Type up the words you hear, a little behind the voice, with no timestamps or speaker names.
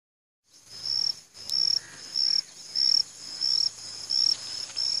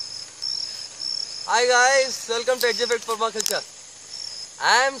Hi guys, welcome to Edge Permaculture.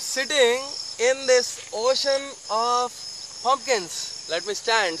 I am sitting in this ocean of pumpkins. Let me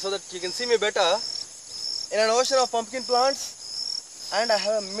stand so that you can see me better. In an ocean of pumpkin plants, and I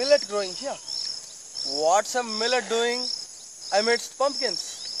have a millet growing here. What's a millet doing amidst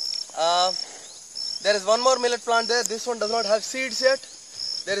pumpkins? There is one more millet plant there. This one does not have seeds yet.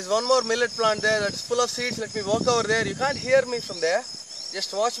 There is one more millet plant there that's full of seeds. Let me walk over there. You can't hear me from there.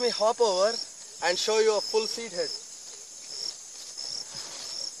 Just watch me hop over and show you a full seed head.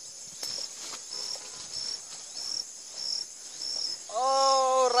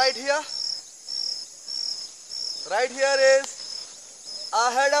 Oh, right here is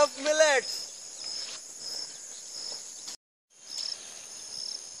a head of millets.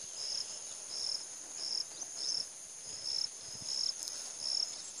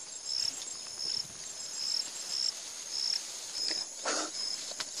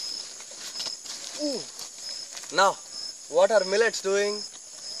 Ooh. Now, what are millets doing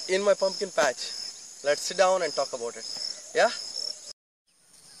in my pumpkin patch? Let's sit down and talk about it. Yeah?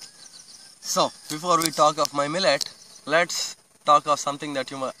 So, before we talk of my millet, let's talk of something that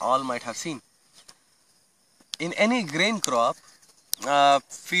you all might have seen. In any grain crop,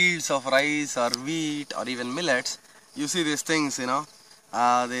 fields of rice or wheat or even millets, you see these things,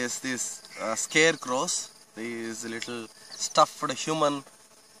 there's these scarecrows, these little stuffed human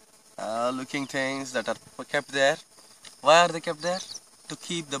looking things that are kept there. Why are they kept there? To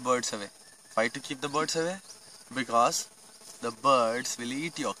keep the birds away. Why to keep the birds away? Because the birds will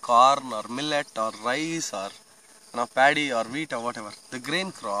eat your corn or millet or rice or paddy or wheat or whatever. The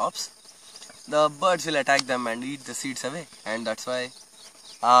grain crops, the birds will attack them and eat the seeds away, and that's why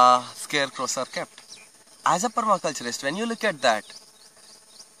scarecrows are kept. As a permaculturist, when you look at that,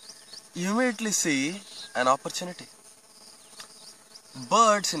 you immediately see an opportunity.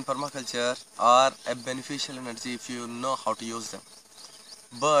 Birds in permaculture are a beneficial energy if you know how to use them.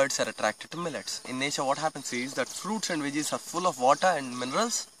 Birds are attracted to millets. In nature, what happens is that fruits and veggies are full of water and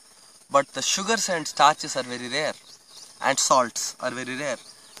minerals, but the sugars and starches are very rare, and salts are very rare.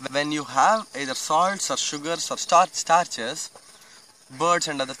 When you have either salts or sugars or starches, birds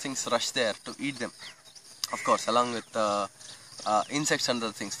and other things rush there to eat them. Of course, along with insects and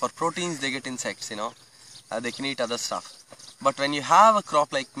other things. For proteins, they get insects, they can eat other stuff. But when you have a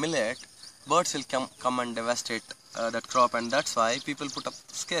crop like millet, birds will come and devastate that crop, and that's why people put up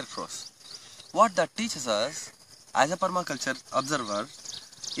scarecrows. What that teaches us as a permaculture observer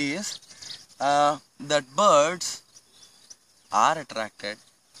is that birds are attracted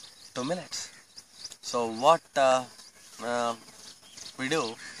to millets. So what we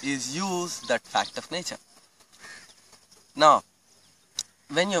do is use that fact of nature. Now,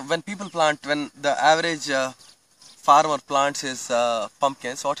 when the average farmer plants his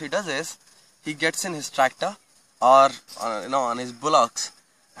pumpkins, what he does is he gets in his tractor or on his bullocks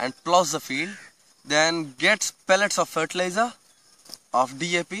and plows the field, then gets pellets of fertilizer of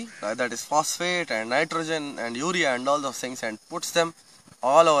DAP, that is phosphate and nitrogen and urea and all those things, and puts them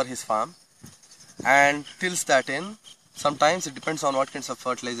all over his farm and tills that in. Sometimes it depends on what kinds of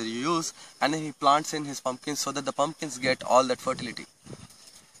fertilizer you use, and then he plants in his pumpkins so that the pumpkins get all that fertility.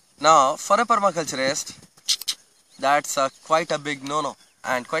 Now, for a permaculturist, that's quite a big no-no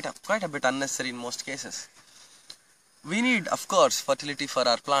and quite a bit unnecessary in most cases. We need, of course, fertility for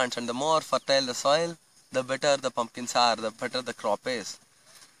our plants, and the more fertile the soil, the better the pumpkins are, the better the crop is.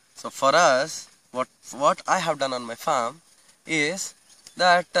 So for us, what I have done on my farm is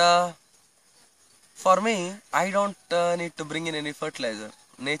that for me, I don't need to bring in any fertilizer.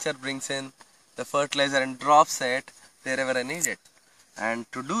 Nature brings in the fertilizer and drops it wherever I need it.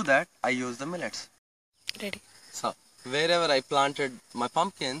 And to do that, I use the millets. Ready. So, wherever I planted my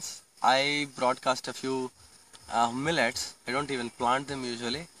pumpkins, I broadcast a few millets. I don't even plant them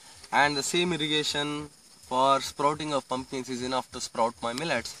usually. And the same irrigation for sprouting of pumpkins is enough to sprout my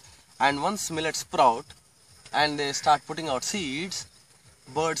millets. And once millets sprout and they start putting out seeds,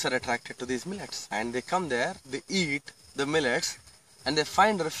 birds are attracted to these millets. And they come there, they eat the millets, and they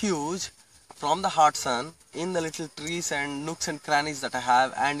find refuge from the hot sun in the little trees and nooks and crannies that I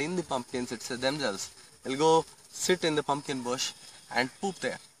have, and in the pumpkins themselves. They'll go sit in the pumpkin bush and poop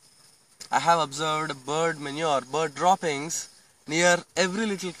there. I have observed bird droppings near every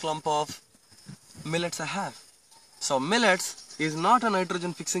little clump of millets I have. So millets is not a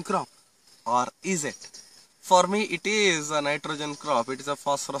nitrogen fixing crop, or is it? For me, it is a nitrogen crop, it is a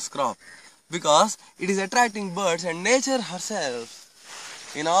phosphorus crop, because it is attracting birds, and nature herself,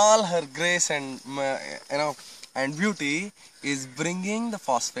 in all her grace and and beauty, is bringing the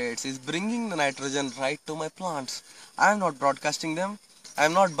phosphates, is bringing the nitrogen right to my plants. I am not broadcasting them. I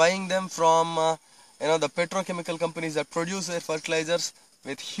am not buying them from the petrochemical companies that produce their fertilizers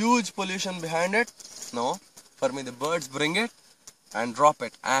with huge pollution behind it. No, for me the birds bring it and drop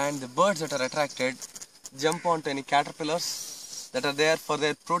it, and the birds that are attracted jump onto any caterpillars that are there for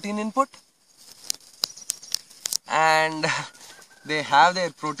their protein input, and they have their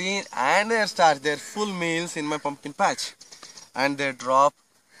protein and their starch, their full meals in my pumpkin patch, and they drop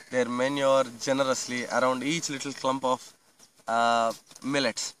their manure generously around each little clump of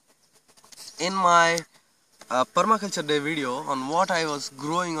millets. In my permaculture day video on what I was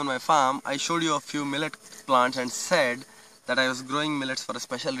growing on my farm, I showed you a few millet plants and said that I was growing millets for a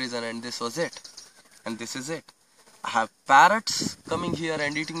special reason, and this was it. And this is it. I have parrots coming here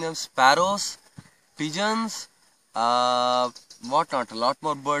and eating them, sparrows, pigeons, whatnot, a lot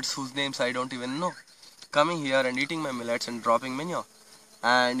more birds whose names I don't even know, coming here and eating my millets and dropping manure.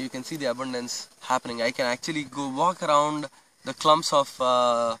 And you can see the abundance happening. I can actually go walk around the clumps of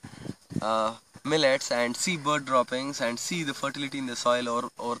millets and see bird droppings and see the fertility in the soil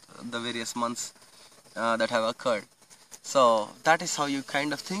or the various months that have occurred. So that is how you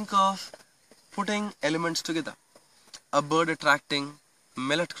kind of think of putting elements together. A bird attracting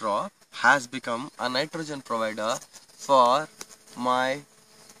millet crop has become a nitrogen provider for my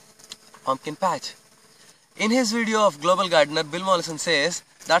pumpkin patch. In his video of Global Gardener, Bill Mollison says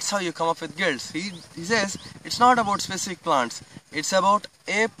that's how you come up with guilds. He says it's not about specific plants. It's about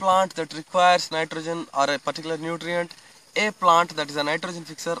a plant that requires nitrogen or a particular nutrient, a plant that is a nitrogen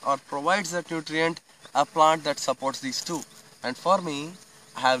fixer or provides that nutrient, a plant that supports these two. And for me,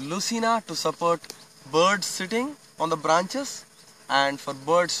 I have Lucina to support birds sitting on the branches, and for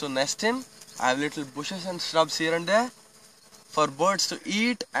birds to nest in, I have little bushes and shrubs here and there. For birds to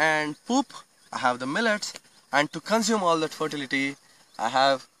eat and poop, I have the millets, and to consume all that fertility, I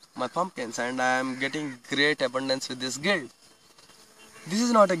have my pumpkins, and I am getting great abundance with this guild. This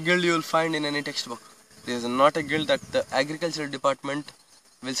is not a guild you will find in any textbook. This is not a guild that the agricultural department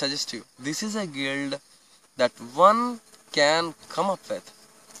will suggest you. This is a guild that one can come up with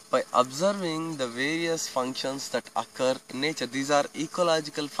by observing the various functions that occur in nature. These are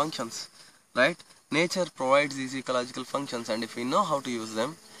ecological functions, right? Nature provides these ecological functions, and if we know how to use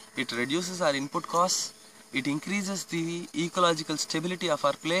them, it reduces our input costs, it increases the ecological stability of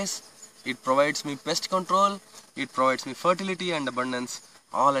our place, it provides me pest control, it provides me fertility and abundance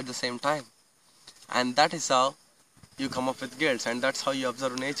all at the same time. And that is how you come up with guilds, and that's how you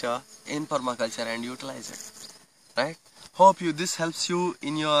observe nature in permaculture and utilize it, right? Hope this helps you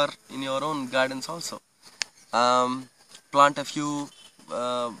in your own gardens also. Plant a few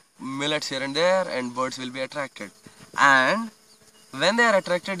millets here and there, and birds will be attracted. And when they are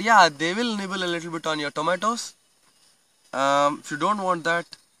attracted, yeah, they will nibble a little bit on your tomatoes. If you don't want that,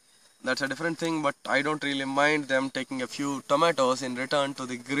 that's a different thing, but I don't really mind them taking a few tomatoes in return to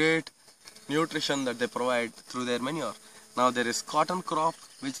the great nutrition that they provide through their manure. Now there is cotton crop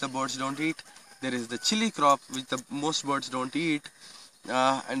which the birds don't eat. There is the chili crop which the most birds don't eat,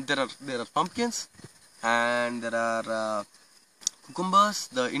 and there are pumpkins, and there are cucumbers,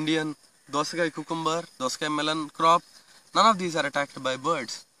 the Indian dosakai cucumber, dosakai melon crop. None of these are attacked by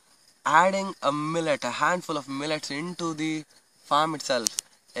birds. Adding a millet, a handful of millets into the farm itself,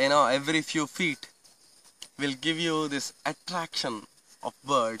 every few feet, will give you this attraction of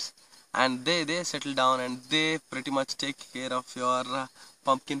birds, and they settle down and they pretty much take care of your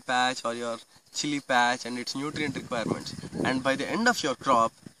pumpkin patch or your chili patch and its nutrient requirements. And by the end of your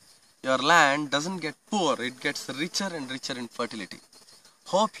crop, your land doesn't get poor, it gets richer and richer in fertility.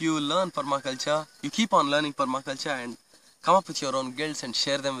 Hope you learn permaculture, you keep on learning permaculture and come up with your own guilds and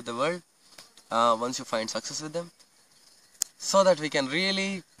share them with the world once you find success with them, so that we can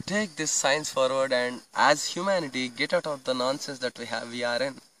really take this science forward and as humanity get out of the nonsense that we are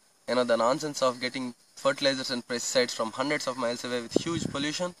in. The nonsense of getting fertilizers and pesticides from hundreds of miles away with huge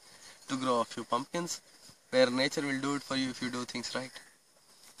pollution to grow a few pumpkins, where nature will do it for you if you do things right.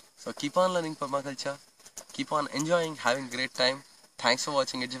 So keep on learning permaculture, keep on enjoying, having a great time. Thanks for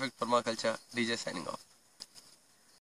watching Edge Effect Permaculture. DJ signing off.